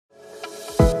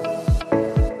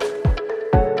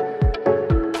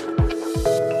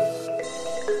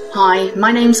Hi,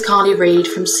 my name's Carly Reid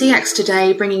from CX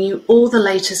Today, bringing you all the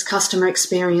latest customer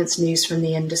experience news from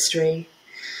the industry.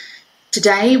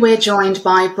 Today, we're joined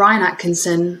by Brian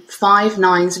Atkinson,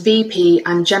 Five9's VP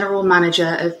and General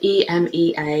Manager of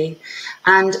EMEA,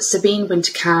 and Sabine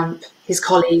Winterkamp, his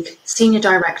colleague, Senior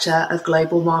Director of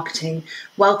Global Marketing.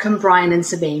 Welcome, Brian and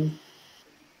Sabine.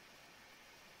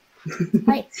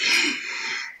 Hi.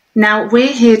 Now,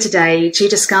 we're here today to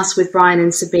discuss with Brian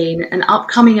and Sabine an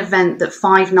upcoming event that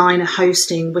Five9 are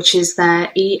hosting, which is their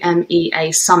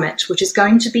EMEA Summit, which is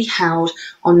going to be held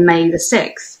on May the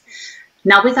 6th.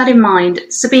 Now, with that in mind,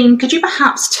 Sabine, could you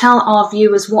perhaps tell our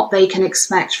viewers what they can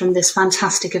expect from this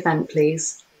fantastic event,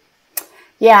 please?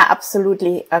 Yeah,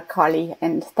 absolutely, Carly,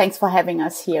 and thanks for having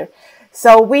us here.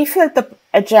 So we filled the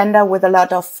agenda with a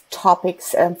lot of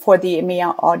topics for the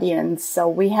EMEA audience. So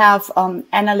we have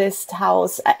Analyst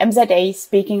House, MZA,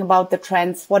 speaking about the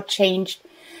trends, what changed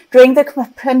during the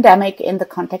pandemic in the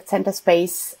contact center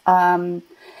space.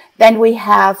 Then we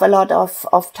have a lot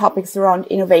of topics around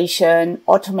innovation,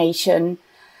 automation,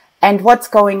 and what's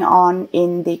going on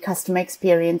in the customer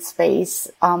experience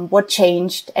space, what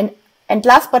changed. And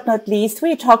last but not least,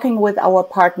 we're talking with our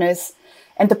partners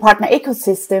and the partner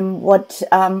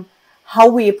ecosystem, how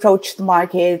we approach the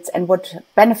markets and what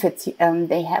benefits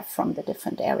they have from the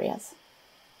different areas.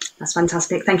 That's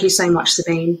fantastic. Thank you so much,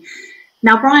 Sabine.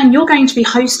 Now, Brian, you're going to be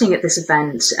hosting at this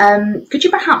event. Could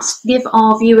you perhaps give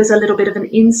our viewers a little bit of an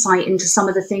insight into some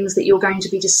of the things that you're going to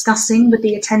be discussing with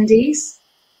the attendees?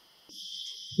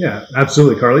 Yeah,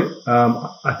 absolutely, Carly.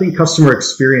 I think customer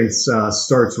experience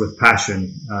starts with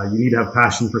passion. You need to have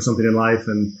passion for something in life,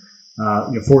 and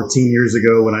 14 years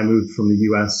ago when I moved from the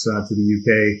US to the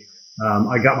UK,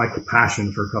 I got my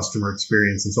passion for customer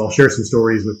experience. And so I'll share some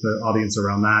stories with the audience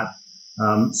around that.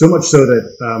 So much so that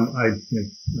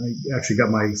I actually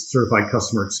got my certified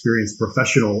customer experience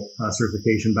professional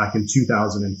certification back in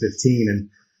 2015.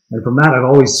 And from that, I've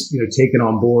always taken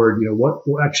on board what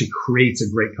actually creates a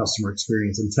great customer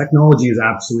experience. And technology is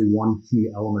absolutely one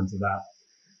key element of that.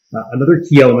 Another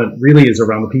key element really is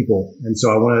around the people. And so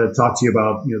I want to talk to you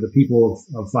about, the people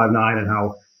of Five9 and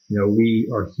how, we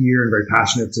are here and very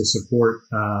passionate to support,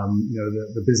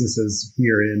 the businesses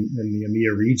here in the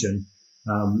EMEA region.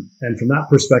 And from that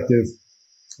perspective,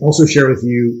 also share with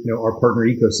you, our partner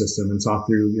ecosystem and talk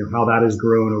through, how that has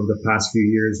grown over the past few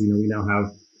years. We now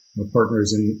have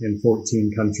partners in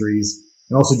 14 countries.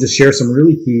 And also just share some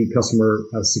really key customer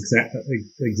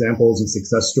examples and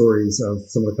success stories of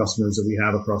some of the customers that we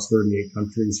have across 38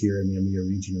 countries here in the EMEA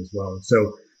region as well.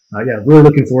 So, really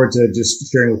looking forward to just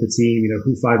sharing with the team,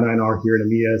 who Five9 are here in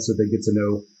EMEA so they get to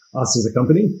know us as a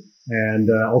company. And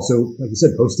also, like you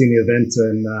said, hosting the event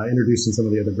and introducing some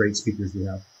of the other great speakers we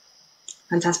have.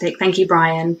 Fantastic. Thank you,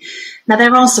 Brian. Now,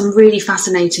 there are some really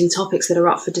fascinating topics that are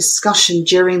up for discussion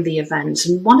during the event.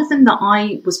 And one of them that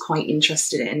I was quite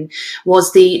interested in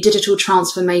was the digital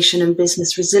transformation and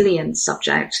business resilience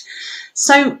subject.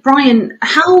 So, Brian,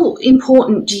 how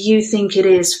important do you think it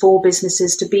is for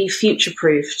businesses to be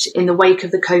future-proofed in the wake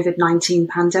of the COVID-19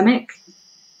 pandemic?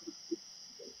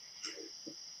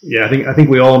 Yeah, I think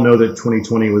we all know that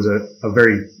 2020 was a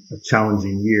very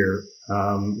challenging year.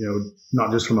 Not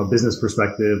just from a business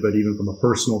perspective, but even from a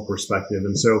personal perspective.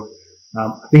 And so,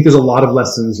 I think there's a lot of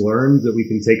lessons learned that we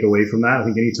can take away from that. I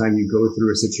think anytime you go through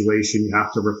a situation, you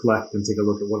have to reflect and take a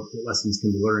look at what lessons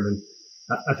can be learned. And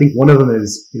I think one of them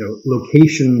is,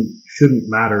 location shouldn't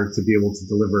matter to be able to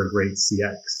deliver a great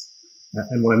CX.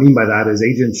 And what I mean by that is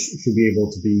agents should be able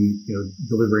to be,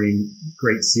 delivering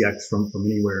great CX from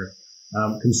anywhere.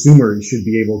 Consumers should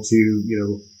be able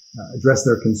to, address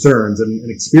their concerns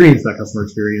and experience that customer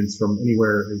experience from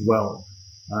anywhere as well.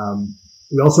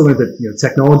 We also learned that,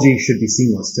 technology should be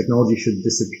seamless. Technology should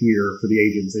disappear for the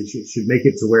agents. They should make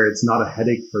it to where it's not a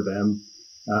headache for them.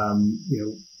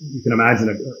 You can imagine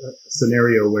a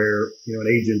scenario where, an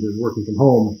agent is working from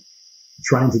home,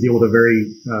 trying to deal with a very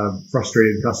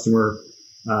frustrated customer,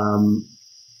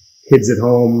 kids at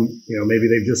home, maybe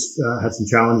they've just had some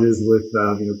challenges with,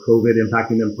 COVID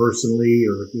impacting them personally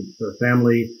or their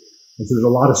family. And so there's a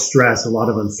lot of stress, a lot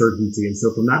of uncertainty. And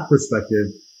so from that perspective,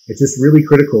 it's just really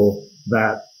critical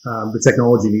that the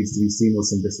technology needs to be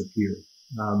seamless and disappear.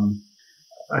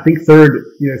 I think third,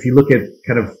 if you look at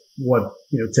kind of what,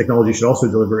 technology should also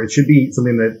deliver, it should be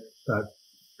something that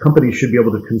companies should be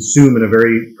able to consume in a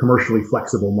very commercially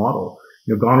flexible model.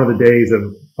 Gone are the days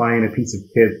of buying a piece of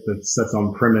kit that sits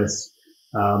on premise.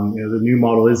 The new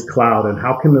model is cloud, and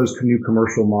how can those new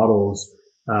commercial models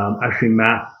actually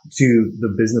map to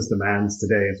the business demands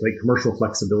today? And so I think commercial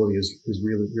flexibility is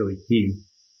really, really key.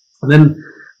 And then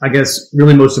I guess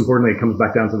really most importantly, it comes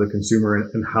back down to the consumer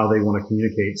and how they want to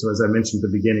communicate. So as I mentioned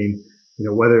at the beginning,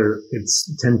 whether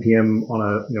it's 10 p.m. on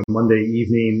a Monday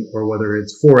evening or whether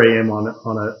it's 4 a.m. on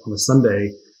a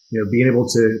Sunday, being able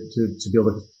to be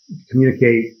able to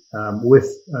communicate with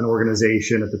an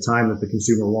organization at the time that the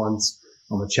consumer wants,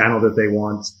 on the channel that they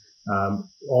want,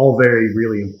 all very,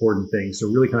 really important things. So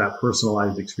really kind of that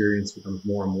personalized experience becomes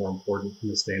more and more important in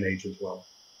this day and age as well.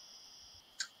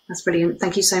 That's brilliant.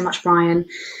 Thank you so much, Brian.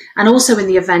 And also in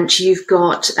the event, you've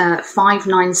got Five9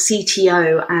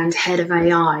 CTO and Head of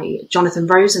AI, Jonathan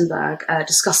Rosenberg,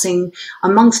 discussing,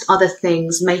 amongst other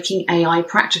things, making AI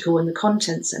practical in the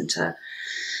content center.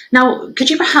 Now, could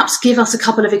you perhaps give us a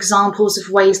couple of examples of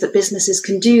ways that businesses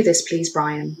can do this, please,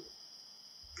 Brian?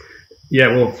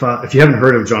 Yeah, well, if you haven't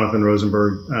heard of Jonathan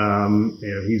Rosenberg,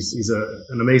 he's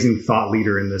an amazing thought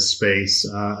leader in this space,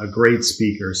 a great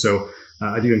speaker. So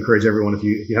I do encourage everyone, if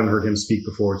you haven't heard him speak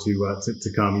before,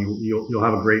 to come. You'll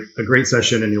have a great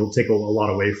session, and you'll take a lot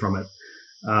away from it.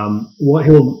 What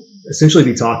he'll essentially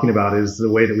be talking about is the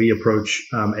way that we approach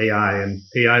AI, and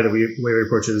AI the way we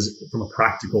approach it is from a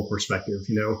practical perspective.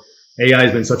 AI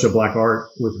has been such a black art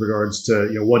with regards to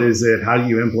what is it, how do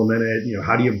you implement it,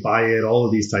 how do you buy it, all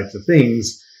of these types of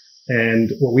things. And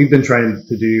what we've been trying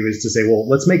to do is to say, well,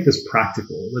 let's make this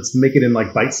practical. Let's make it in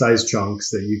like bite-sized chunks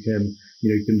that you can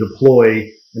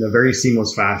deploy in a very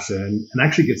seamless fashion and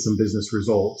actually get some business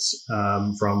results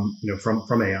from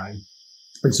AI.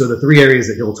 And so the three areas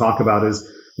that he'll talk about is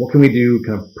what can we do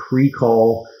kind of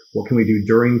pre-call, what can we do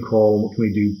during call, what can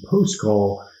we do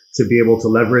post-call to be able to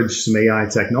leverage some AI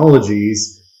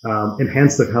technologies,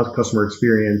 enhance the customer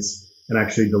experience, and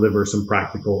actually deliver some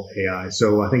practical AI.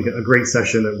 So I think a great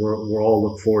session that we'll all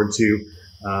look forward to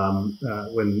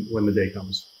when the day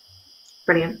comes.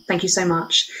 Brilliant. Thank you so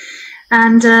much.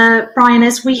 And Brian,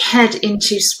 as we head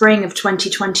into spring of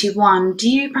 2021, do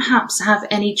you perhaps have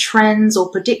any trends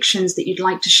or predictions that you'd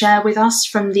like to share with us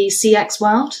from the CX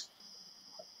world?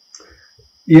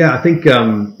 Yeah, I think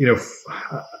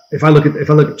if I look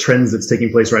at trends that's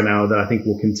taking place right now that I think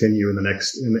will continue in the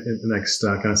next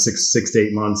kind of six to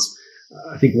 8 months,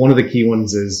 I think one of the key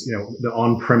ones is the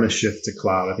on-premise shift to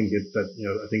cloud. I think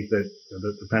that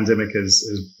the pandemic has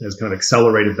kind of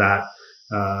accelerated that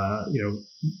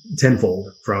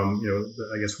tenfold from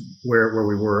I guess where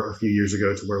we were a few years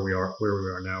ago to where we are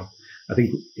now. I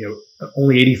think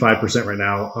only 85% right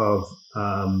now of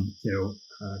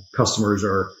customers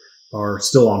are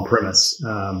still on premise.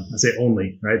 I say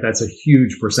only, right? That's a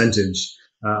huge percentage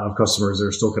of customers that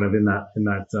are still kind of in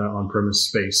that on premise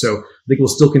space. So I think we'll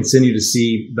still continue to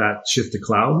see that shift to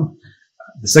cloud.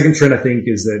 The second trend, I think,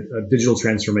 is that digital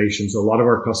transformation. So a lot of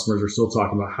our customers are still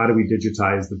talking about how do we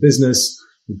digitize the business.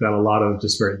 We've got a lot of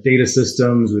disparate data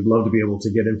systems. We'd love to be able to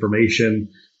get information,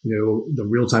 the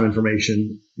real-time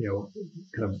information,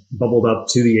 kind of bubbled up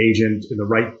to the agent in the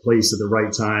right place at the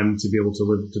right time to be able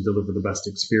to deliver the best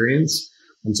experience.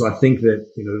 And so I think that,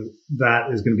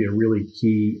 that is going to be a really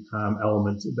key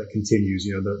element that continues,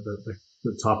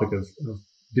 the topic of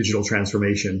digital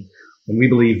transformation. And we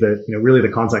believe that, really the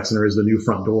contact center is the new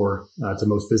front door to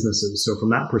most businesses. So from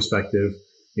that perspective,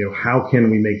 how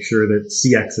can we make sure that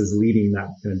CX is leading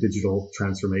that kind of digital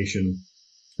transformation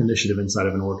initiative inside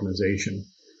of an organization?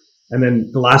 And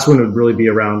then the last one would really be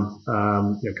around,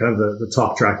 kind of the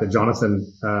talk track that Jonathan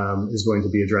is going to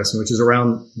be addressing, which is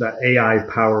around that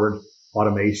AI-powered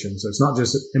automation. So it's not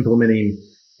just implementing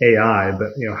AI,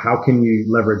 but how can you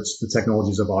leverage the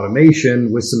technologies of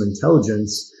automation with some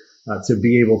intelligence to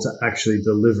be able to actually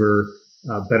deliver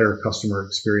better customer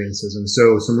experiences. And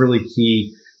so some really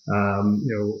key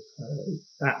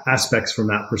aspects from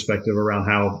that perspective around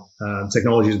how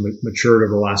technology has matured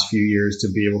over the last few years to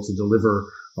be able to deliver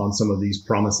on some of these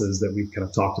promises that we've kind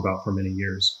of talked about for many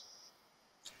years.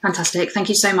 Fantastic. Thank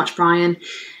you so much, Brian.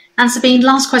 And Sabine,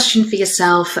 last question for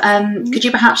yourself. Could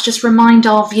you perhaps just remind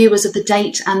our viewers of the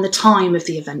date and the time of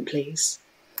the event, please?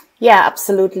 Yeah,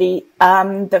 absolutely.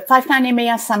 The Five9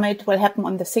 EMEA Summit will happen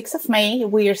on the 6th of May.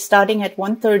 We are starting at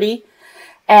 1:30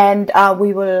 and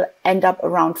we will end up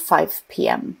around 5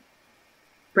 p.m.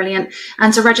 Brilliant.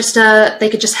 And to register, they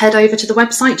could just head over to the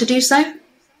website to do so?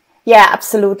 Yeah,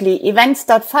 absolutely.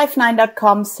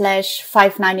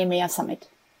 events.five9.com/Five9 EMEA Summit.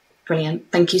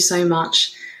 Brilliant. Thank you so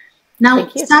much. Now,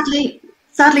 sadly,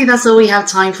 that's all we have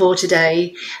time for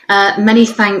today. Many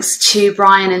thanks to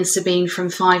Brian and Sabine from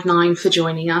Five9 for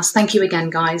joining us. Thank you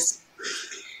again, guys.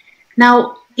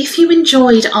 Now, if you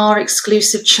enjoyed our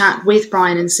exclusive chat with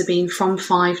Brian and Sabine from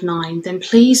Five9, then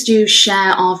please do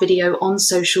share our video on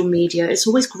social media. It's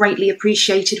always greatly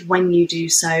appreciated when you do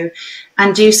so.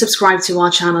 And do subscribe to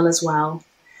our channel as well.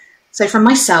 So from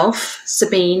myself,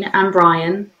 Sabine and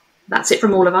Brian, that's it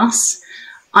from all of us.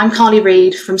 I'm Carly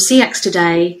Reid from CX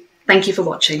Today. Thank you for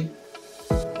watching.